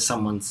idea into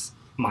someone's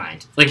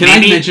mind. Like Can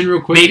maybe I mention real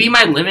quick? maybe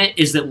my limit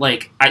is that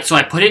like I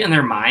put it in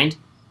their mind,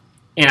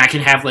 and I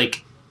can have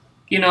like,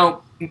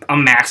 a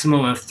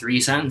maximum of 3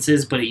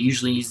 sentences, but it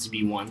usually needs to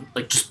be one.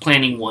 Like just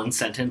planting one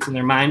sentence in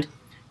their mind,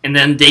 and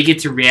then they get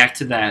to react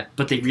to that,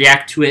 but they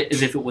react to it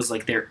as if it was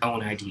like their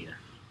own idea.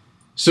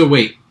 So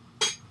wait,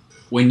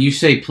 when you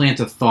say plant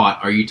a thought,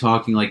 are you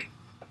talking like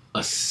a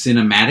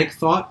cinematic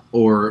thought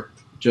or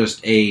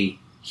just a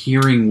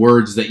hearing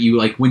words that you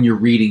like when you're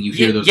reading you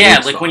hear those yeah,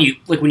 words like thought?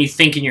 when you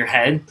think in your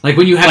head. like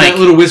when you have like- that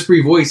little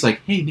whispery voice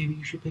like, hey, maybe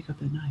you should pick up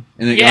that knife,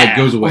 and it like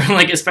goes away. Or,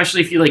 like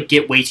especially if you like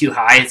get way too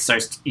high,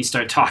 you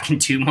start talking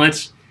too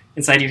much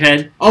inside your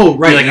head. Oh,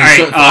 right. You're like, and all right,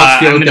 so thoughts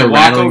feel I'm like gonna they're walk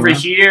rattling over around.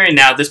 here, and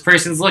now this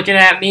person's looking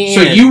at me.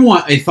 So and- you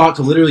want a thought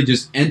to literally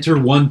just enter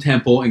one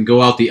temple and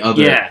go out the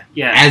other,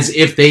 yeah, as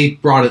if they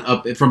brought it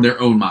up from their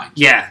own mind.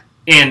 yeah,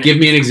 and Give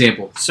me an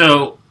example.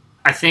 so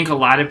I think a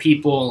lot of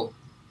people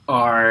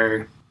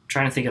are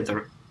trying to think of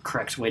the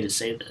correct way to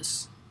say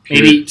this.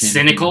 Maybe Puritan.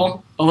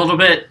 cynical a little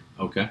bit,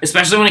 Okay.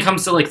 especially when it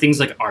comes to like things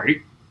like art.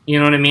 You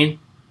know what I mean?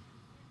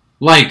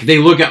 Like, they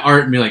look at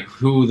art and be like,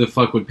 who the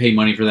fuck would pay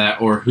money for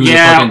that? Or who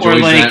Yeah, the fuck or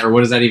enjoys like- that? Or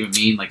what does that even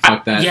mean? Like,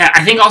 fuck that. Yeah,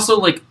 I think also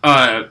like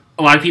a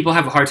lot of people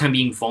have a hard time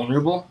being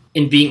vulnerable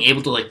and being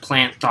able to like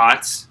plant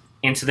thoughts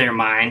into their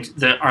mind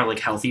that are like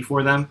healthy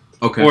for them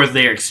Okay. or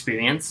their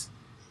experience.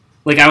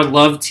 Like I would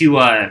love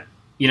to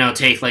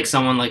take like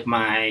someone like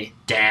my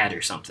dad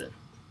or something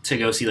to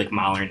go see like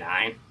Mahler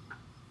 9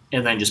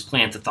 and then just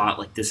plant the thought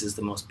like this is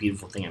the most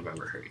beautiful thing I've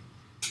ever heard.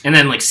 And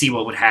then like see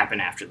what would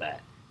happen after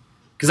that.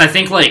 Cuz I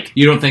think like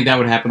You don't think that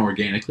would happen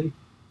organically?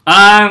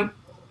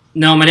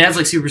 no, my dad's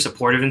like super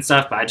supportive and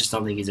stuff, but I just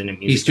don't think he's into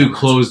music. He's that too much.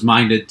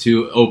 closed-minded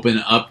to open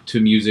up to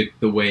music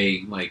the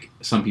way, like,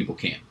 some people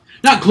can.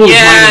 Not closed-minded.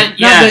 Yeah, Not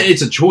yeah. that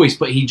it's a choice,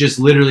 but he just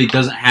literally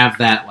doesn't have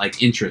that,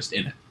 like, interest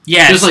in it.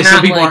 Yeah, Just it's like not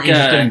some people like, aren't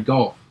interested in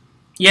golf.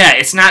 Yeah,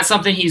 it's not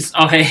something he's.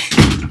 Oh, hey,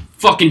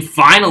 fucking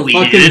finally,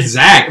 Fucking dude.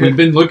 Zach, we've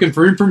been looking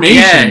for information,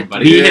 Yeah,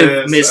 buddy. we Yeah,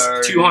 have missed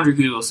sorry. 200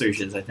 Google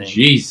searches, I think.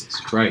 Jesus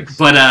Christ.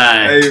 But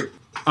Hey,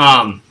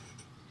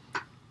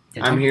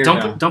 yeah, I'm here don't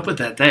now. don't put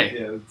that there.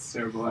 yeah, that's a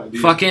terrible idea.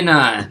 Fucking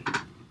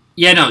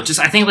yeah, no, just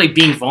I think like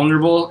being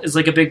vulnerable is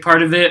like a big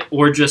part of it,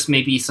 or just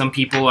maybe some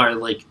people are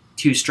like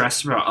too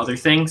stressed about other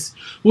things.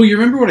 Well, you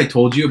remember what I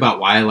told you about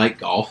why I like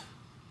golf?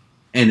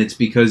 And it's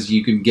because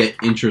you can get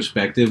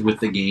introspective with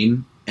the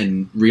game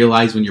and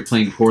realize when you're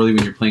playing poorly,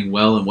 when you're playing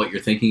well, and what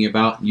you're thinking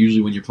about.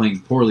 Usually when you're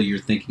playing poorly, you're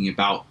thinking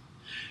about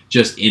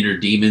just inner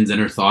demons,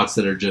 inner thoughts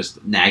that are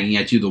just nagging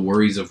at you, the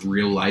worries of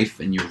real life,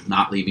 and you're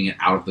not leaving it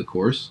out of the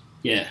course.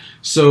 Yeah,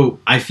 So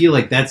I feel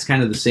like that's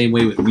kind of the same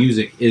way with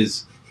music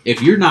is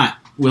if you're not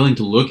willing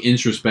to look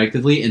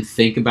introspectively and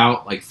think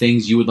about like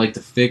things you would like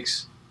to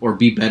fix or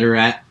be better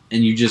at,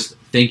 and you just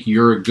think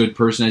you're a good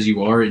person as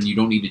you are and you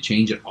don't need to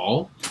change at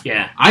all,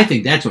 yeah, I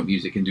think that's what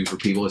music can do for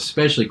people,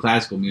 especially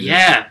classical music.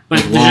 yeah. But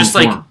Like they're just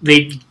long like form.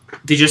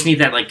 they just need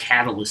that like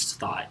catalyst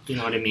thought. You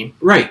know what I mean?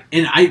 Right.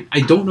 And I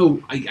don't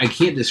know, I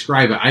can't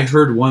describe it. I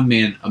heard one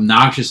man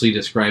obnoxiously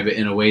describe it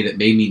in a way that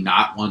made me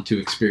not want to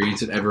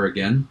experience it ever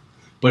again.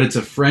 But it's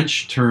a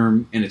French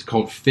term and it's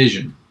called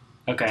fission.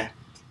 Okay.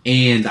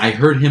 And I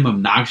heard him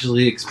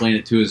obnoxiously explain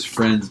it to his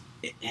friends.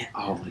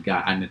 Oh my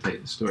god, I'm going to tell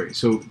you the story.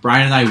 So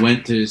Brian and I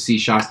went to see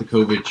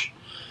Shostakovich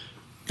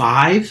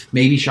 5,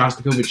 maybe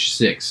Shostakovich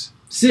 6.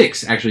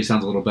 6 actually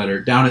sounds a little better.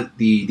 Down at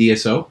the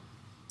DSO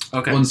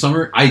Okay. one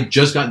summer. I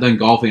just got done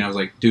golfing. I was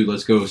like, dude,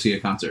 let's go see a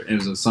concert. And it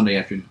was a Sunday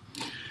afternoon.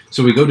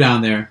 So we go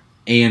down there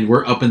and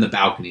we're up in the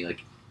balcony,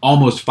 like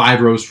almost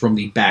 5 rows from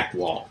the back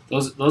wall.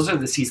 Those are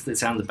the seats that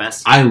sound the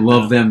best. I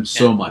love them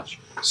so much.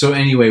 So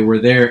anyway, we're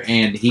there,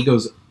 and he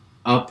goes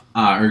up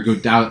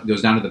goes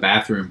down to the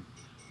bathroom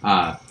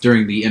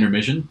during the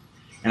intermission,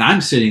 And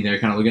I'm sitting there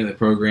kind of looking at the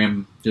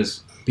program,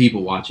 just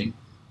people watching,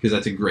 because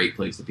that's a great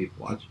place to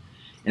people watch.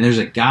 And there's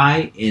a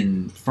guy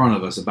in front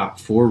of us about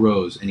 4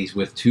 rows, and he's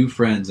with 2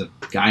 friends, a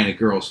guy and a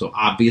girl. So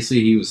obviously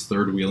he was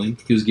third wheeling.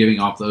 He was giving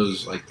off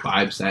those like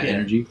vibes, that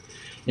energy.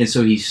 And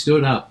so he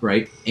stood up,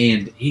 right?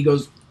 And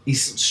he's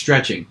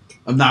stretching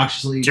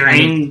obnoxiously.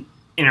 During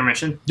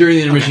intermission? During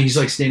the intermission, he's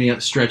like standing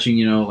up, stretching,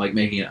 like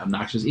making it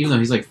obnoxious, even though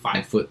he's like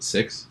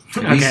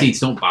 5'6". These seats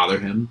don't bother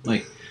him.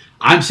 Like,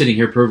 I'm sitting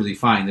here perfectly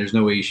fine. There's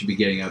no way you should be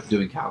getting up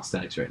doing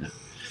calisthenics right now.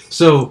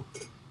 So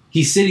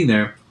he's sitting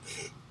there,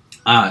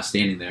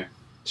 standing there,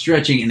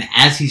 stretching, and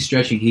as he's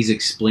stretching, he's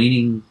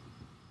explaining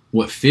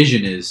what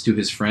fission is to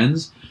his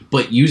friends,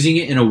 but using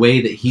it in a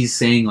way that he's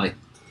saying, like,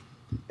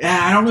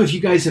 I don't know if you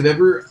guys have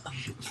ever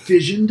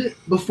fissioned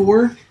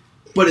before,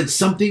 but it's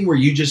something where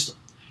you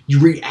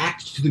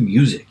react to the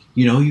music.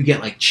 You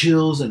get like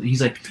chills, and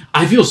he's like,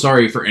 I feel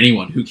sorry for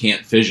anyone who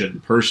can't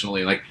fission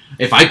personally. Like,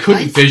 if I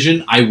couldn't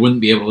fission, I wouldn't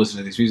be able to listen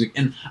to this music.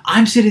 And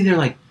I'm sitting there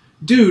like,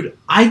 dude,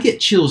 I get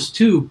chills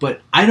too,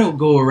 but I don't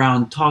go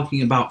around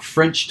talking about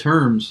French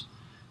terms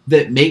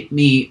that make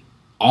me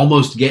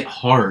almost get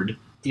hard.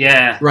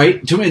 Yeah.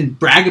 Right? And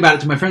brag about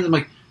it to my friends. I'm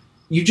like,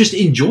 you just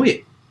enjoy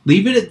it.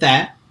 Leave it at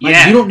that. Like,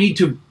 yeah. You don't need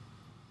to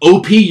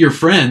OP your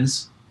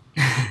friends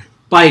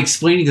by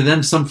explaining to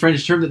them some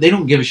French term that they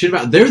don't give a shit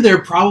about. They're there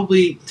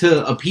probably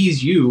to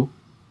appease you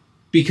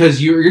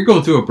because you're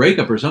going through a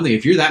breakup or something.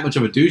 If you're that much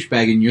of a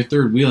douchebag and you're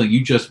third wheeling,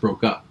 you just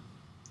broke up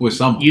with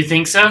someone. You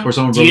think so? Or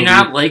someone Do you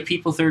not like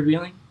people third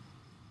wheeling?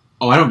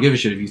 Oh, I don't give a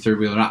shit if you third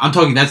wheel or not. I'm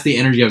talking, that's the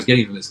energy I was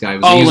getting from this guy. He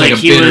was like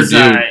a bitter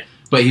dude.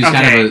 But he was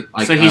kind of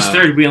a... so he's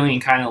third wheeling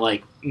and kind of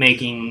like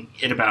making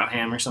it about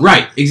him or something?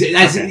 Right.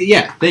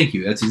 Yeah, thank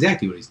you. That's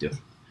exactly what he's doing.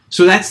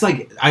 So that's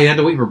like, I had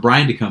to wait for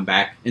Brian to come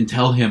back and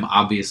tell him,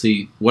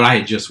 obviously, what I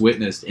had just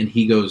witnessed. And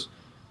he goes,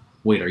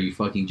 wait, are you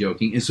fucking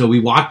joking? And so we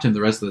watched him the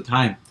rest of the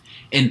time.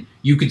 And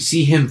you could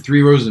see him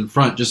 3 rows in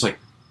front, just like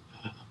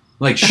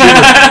shiver,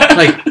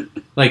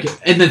 like,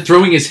 and then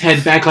throwing his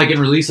head back like in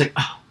release, like,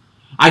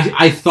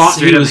 I thought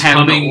he was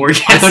coming.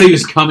 I thought he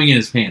was coming in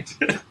his pants.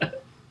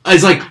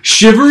 It's like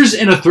shivers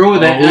and a throw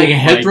of that, like a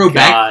head throw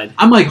back.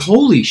 I'm like,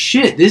 holy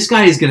shit, this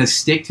guy is gonna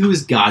stick to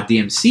his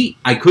goddamn seat.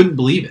 I couldn't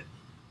believe it.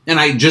 And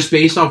I just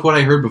based off what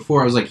I heard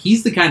before, I was like,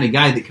 he's the kind of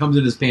guy that comes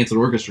in his pants at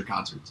orchestra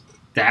concerts.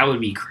 That would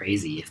be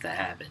crazy if that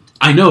happened.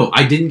 I know.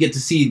 I didn't get to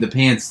see the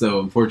pants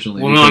though,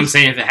 unfortunately. Well, no, I'm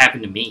saying if it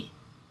happened to me.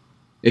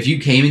 If you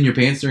came in your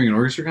pants during an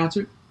orchestra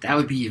concert, that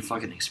would be a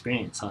fucking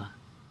experience, huh?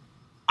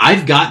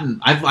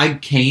 I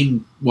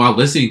came while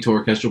listening to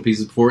orchestral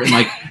pieces before, and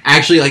like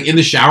actually like in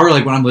the shower,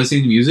 like when I'm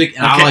listening to music,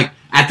 and I'll like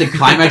at the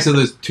climax of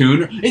this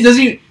tune, it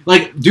doesn't even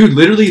like, dude,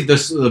 literally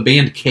the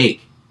band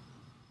Cake.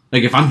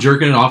 Like if I'm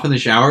jerking it off in the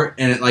shower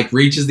and it like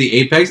reaches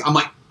the apex, I'm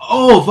like,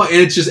 oh fuck, and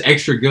it's just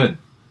extra good.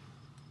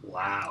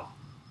 Wow.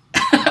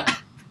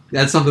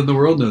 That's something the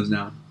world knows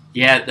now.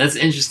 Yeah, that's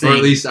interesting. Or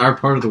at least our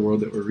part of the world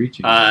that we're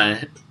reaching.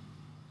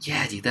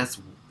 Yeah, dude, that's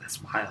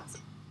wild.